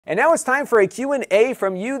And now it's time for a Q&A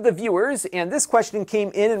from you, the viewers. And this question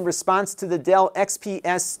came in response to the Dell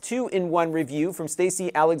XPS 2-in-1 review from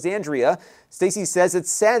Stacy Alexandria. Stacy says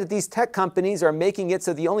it's sad that these tech companies are making it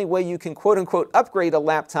so the only way you can quote-unquote upgrade a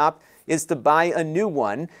laptop is to buy a new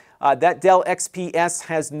one. That Dell XPS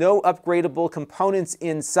has no upgradable components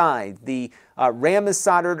inside. The RAM is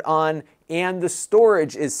soldered on and the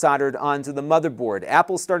storage is soldered onto the motherboard.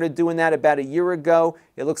 Apple started doing that about a year ago.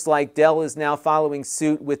 It looks like Dell is now following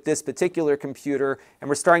suit with this particular computer, and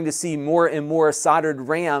we're starting to see more and more soldered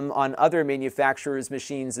RAM on other manufacturers'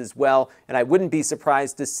 machines as well. And I wouldn't be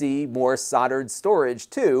surprised to see more soldered storage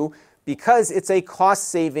too, because it's a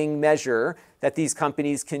cost-saving measure that these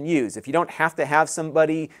companies can use. If you don't have to have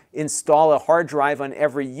somebody install a hard drive on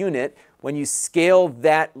every unit, when you scale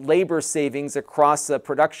that labor savings across a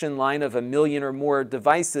production line of 1 million or more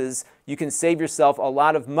devices, you can save yourself a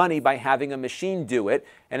lot of money by having a machine do it.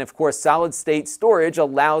 And of course, solid-state storage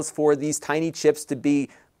allows for these tiny chips to be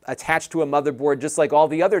attached to a motherboard just like all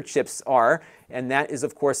the other chips are. And that is,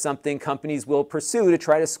 of course, something companies will pursue to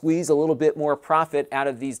try to squeeze a little bit more profit out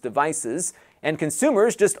of these devices. And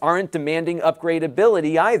consumers just aren't demanding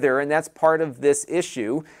upgradability either, and that's part of this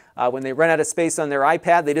issue. When they run out of space on their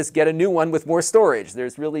iPad, they just get a new one with more storage.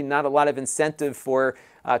 There's really not a lot of incentive for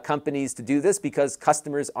companies to do this because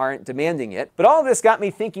customers aren't demanding it. But all of this got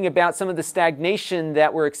me thinking about some of the stagnation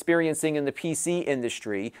that we're experiencing in the PC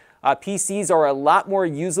industry. PCs are a lot more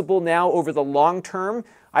usable now over the long term.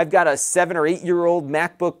 I've got a 7 or 8-year-old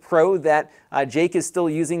MacBook Pro that Jake is still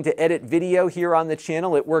using to edit video here on the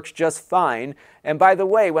channel. It works just fine. And by the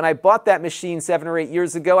way, when I bought that machine 7 or 8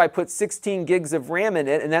 years ago, I put 16 gigs of RAM in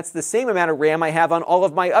it, and that's the same amount of RAM I have on all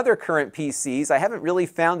of my other current PCs. I haven't really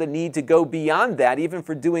found the need to go beyond that, even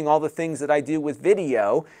for doing all the things that I do with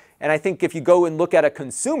video. And I think if you go and look at a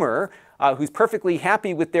consumer who's perfectly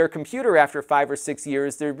happy with their computer after 5 or 6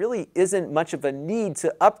 years, there really isn't much of a need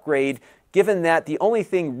to upgrade, given that the only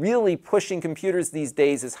thing really pushing computers these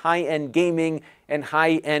days is high-end gaming and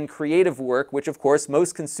high-end creative work, which of course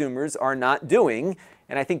most consumers are not doing.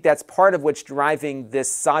 And I think that's part of what's driving this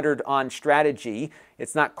soldered-on strategy.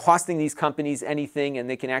 It's not costing these companies anything, and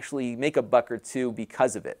they can actually make a buck or two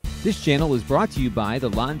because of it. This channel is brought to you by the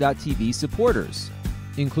Lon.TV supporters,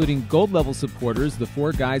 including gold-level supporters, the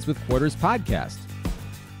 4 Guys with Quarters podcast,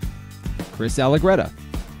 Chris Allegretta,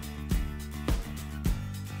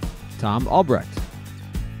 Tom Albrecht,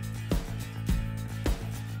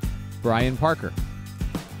 Brian Parker,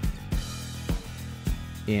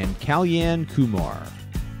 and Kalyan Kumar.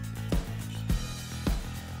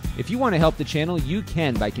 If you want to help the channel, you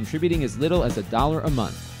can by contributing as little as $1 a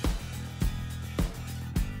month.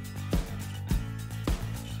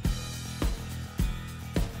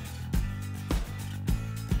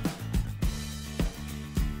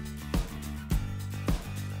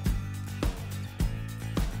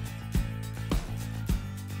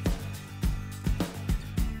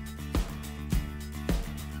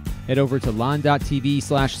 Head over to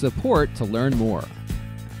Lon.TV/support to learn more.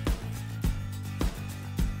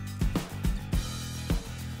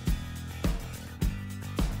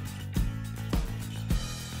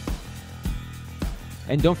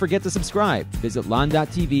 And don't forget to subscribe. Visit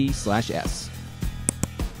Lon.TV/S.